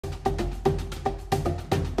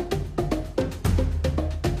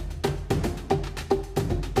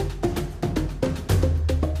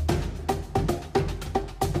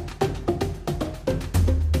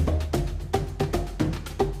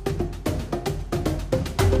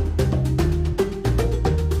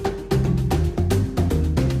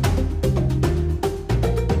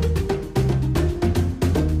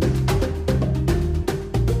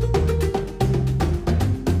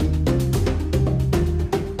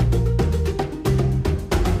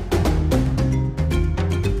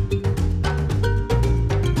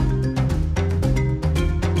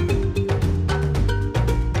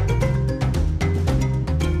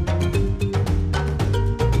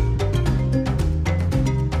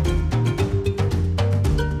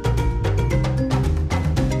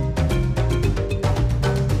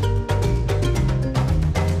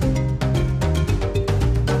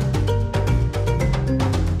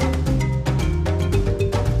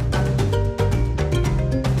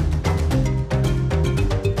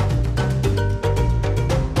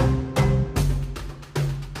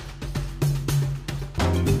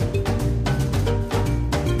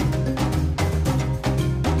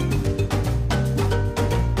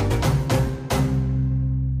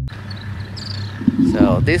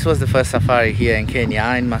this was the first safari here in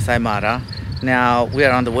Kenya, in Masai Mara. Now we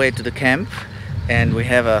are on the way to the camp and we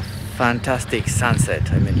have a fantastic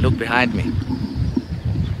sunset. I mean, look behind me.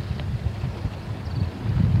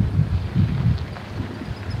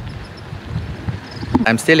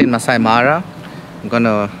 I'm still in Masai Mara. I'm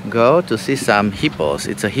gonna go to see some hippos.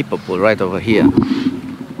 It's a hippo pool right over here,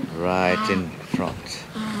 right in front.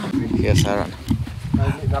 Here's Aaron.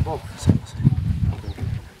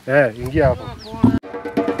 ingia hapo.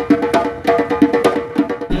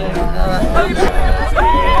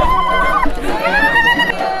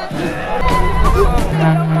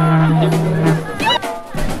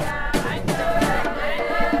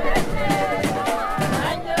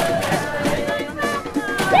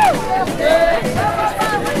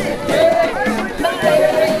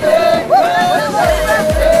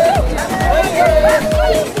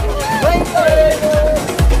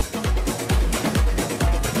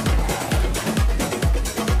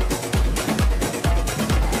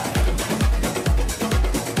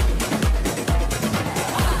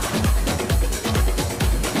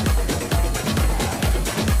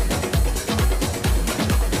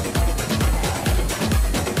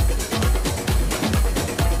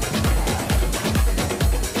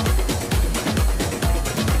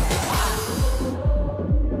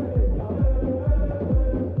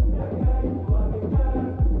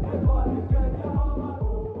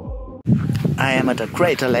 I am at a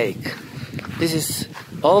crater lake. This is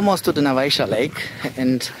almost to the Naivasha lake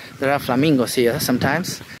and there are flamingos here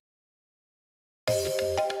sometimes.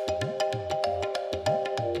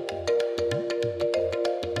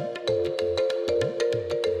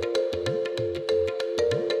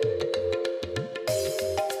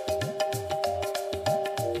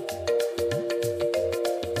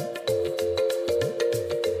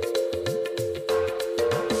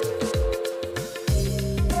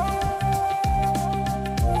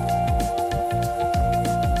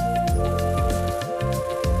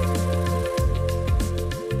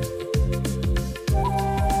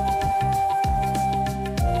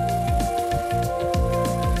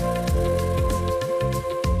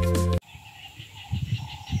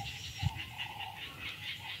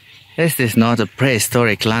 This is not a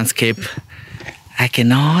prehistoric landscape. I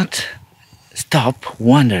cannot stop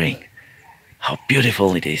wondering how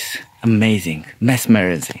beautiful it is. Amazing,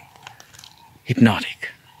 mesmerizing, hypnotic.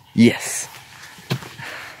 Yes.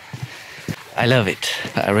 I love it.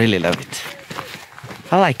 I really love it.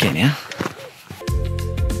 I like Kenya.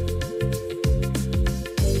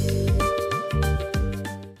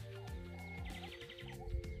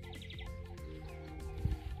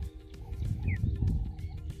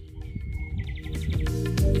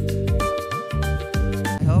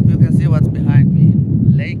 I hope you can see what's behind me.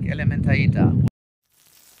 Lake Elementaita.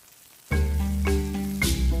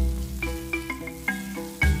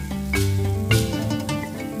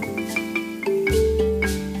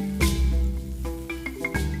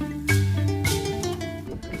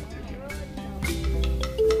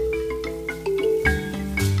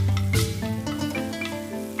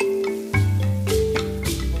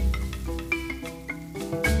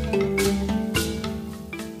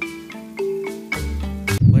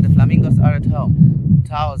 Flamingos are at home,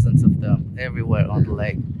 thousands of them everywhere on the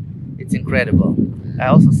lake. It's incredible. I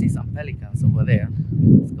also see some pelicans over there.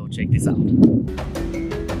 Let's go check this out.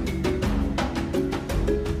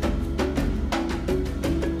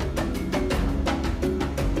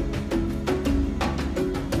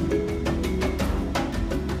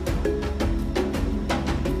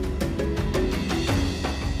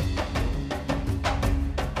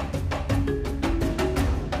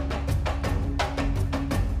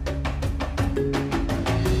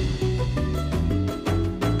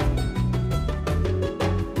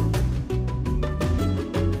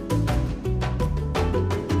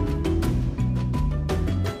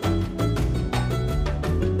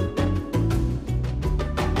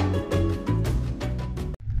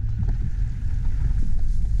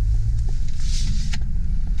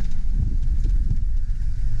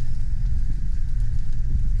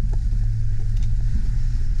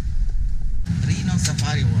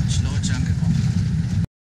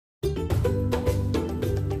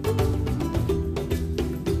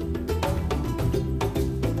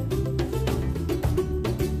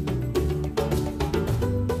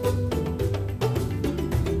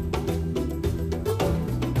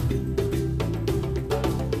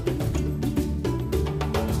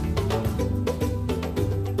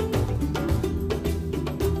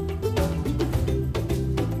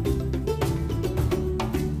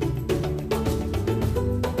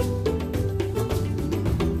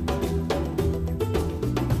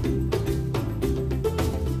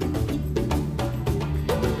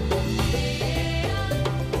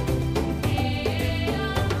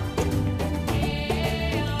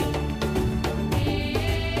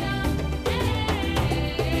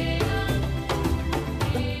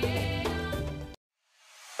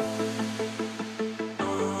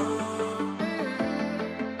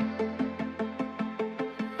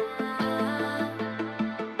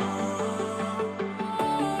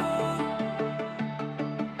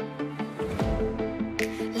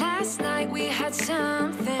 got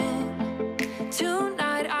something tonight.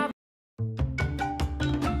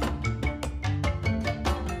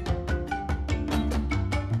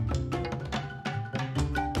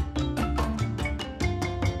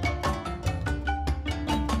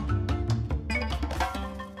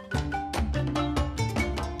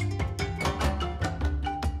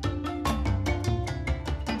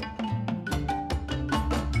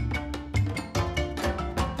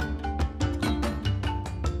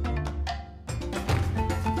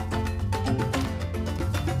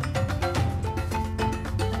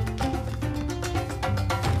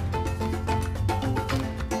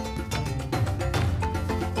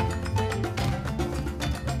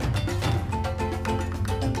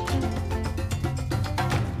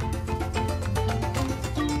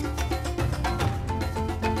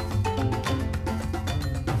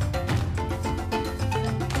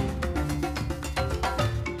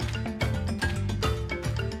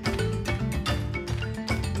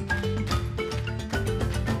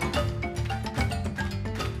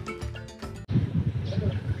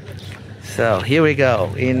 So here we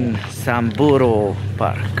go in SAMBURU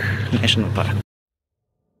Park, National Park.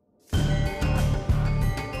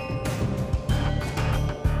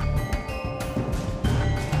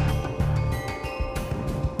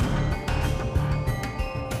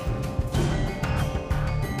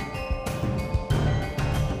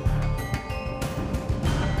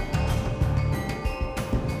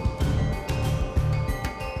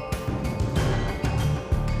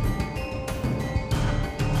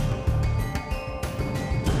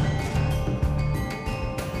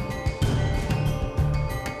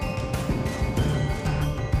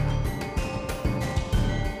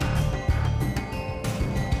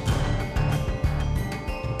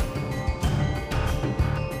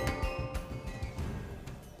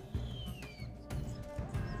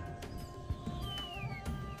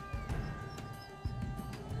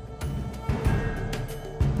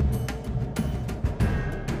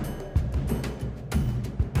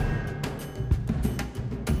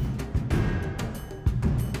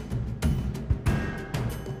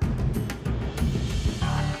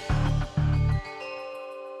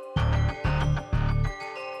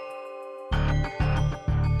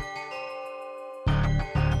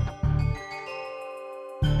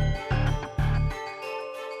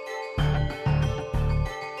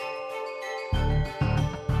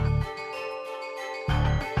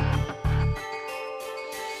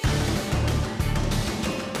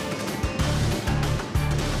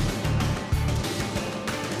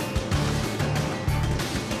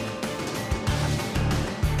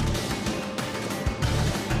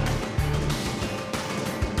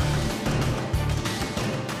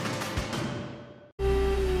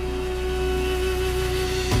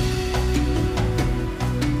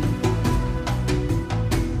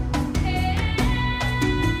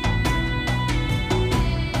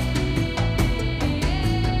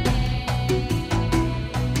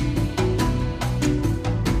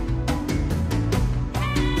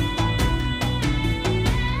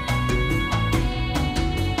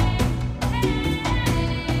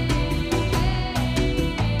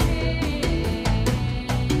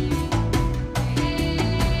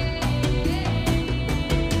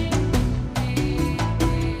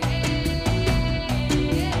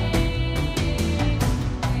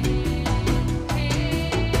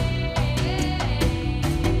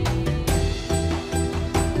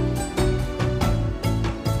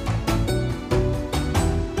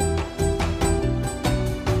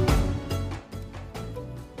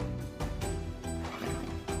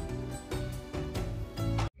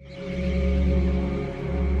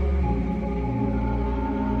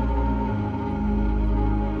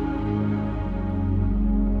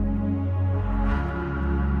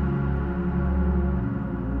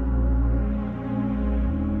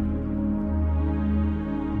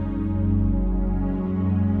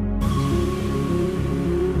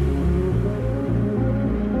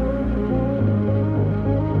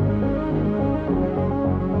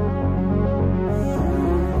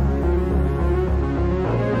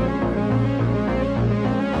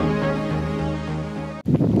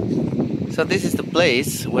 So this is the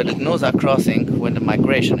place where the gnos are crossing when the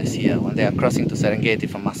migration is here, when they are crossing to Serengeti,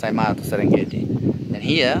 from Masai Mara to Serengeti. And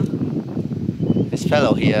here, this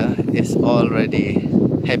fellow here is already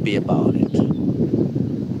happy about it.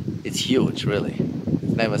 It's huge, really.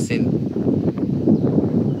 I've never seen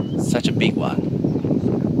such a big one,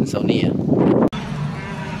 and so near.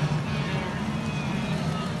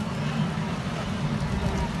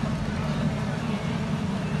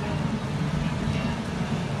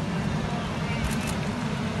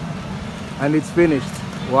 And it's finished.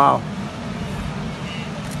 Wow.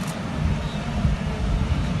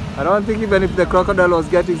 I don't think even if the crocodile was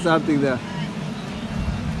getting something there.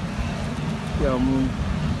 Yeah,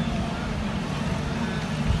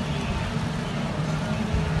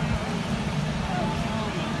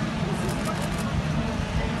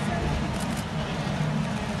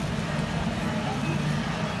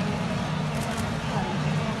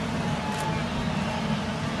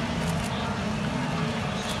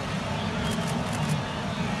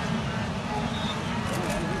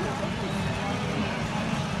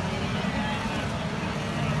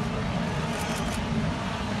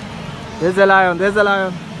 there's a lion, there's a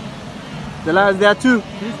lion. The lions, there are two.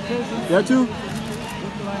 There are two.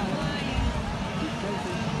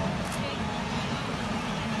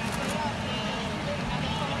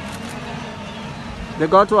 They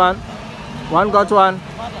got one. One got one.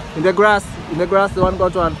 In the grass, the one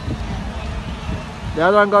got one. The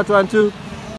other one got one too.